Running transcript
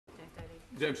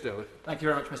James Taylor. Thank you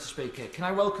very much, Mr Speaker. Can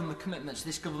I welcome the commitments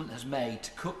this government has made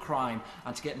to cut crime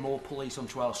and to get more police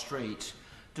onto our streets?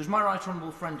 Does my right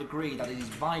honourable friend agree that it is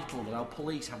vital that our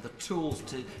police have the tools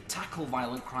to tackle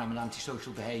violent crime and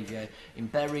antisocial behaviour in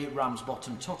Bury,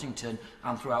 Ramsbottom, Tottington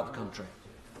and throughout the country?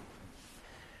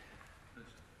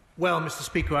 Well, Mr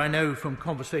Speaker, I know from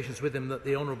conversations with him that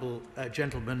the honourable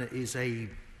gentleman is a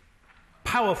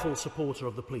powerful supporter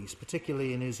of the police,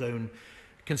 particularly in his own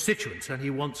constituents, and he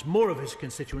wants more of his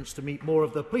constituents to meet more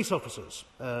of the police officers,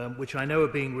 which I know are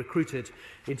being recruited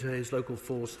into his local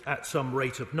force at some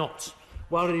rate of knots.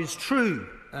 While it is true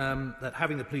that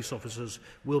having the police officers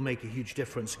will make a huge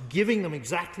difference, giving them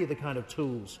exactly the kind of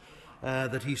tools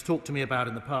that he's talked to me about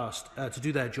in the past to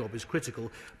do their job is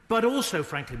critical, but also,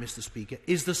 frankly, Mr Speaker,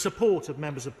 is the support of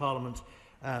members of Parliament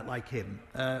like him.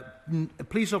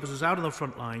 Police officers out on the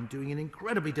front line doing an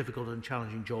incredibly difficult and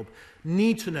challenging job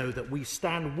need to know that we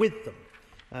stand with them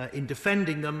in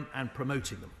defending them and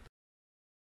promoting them.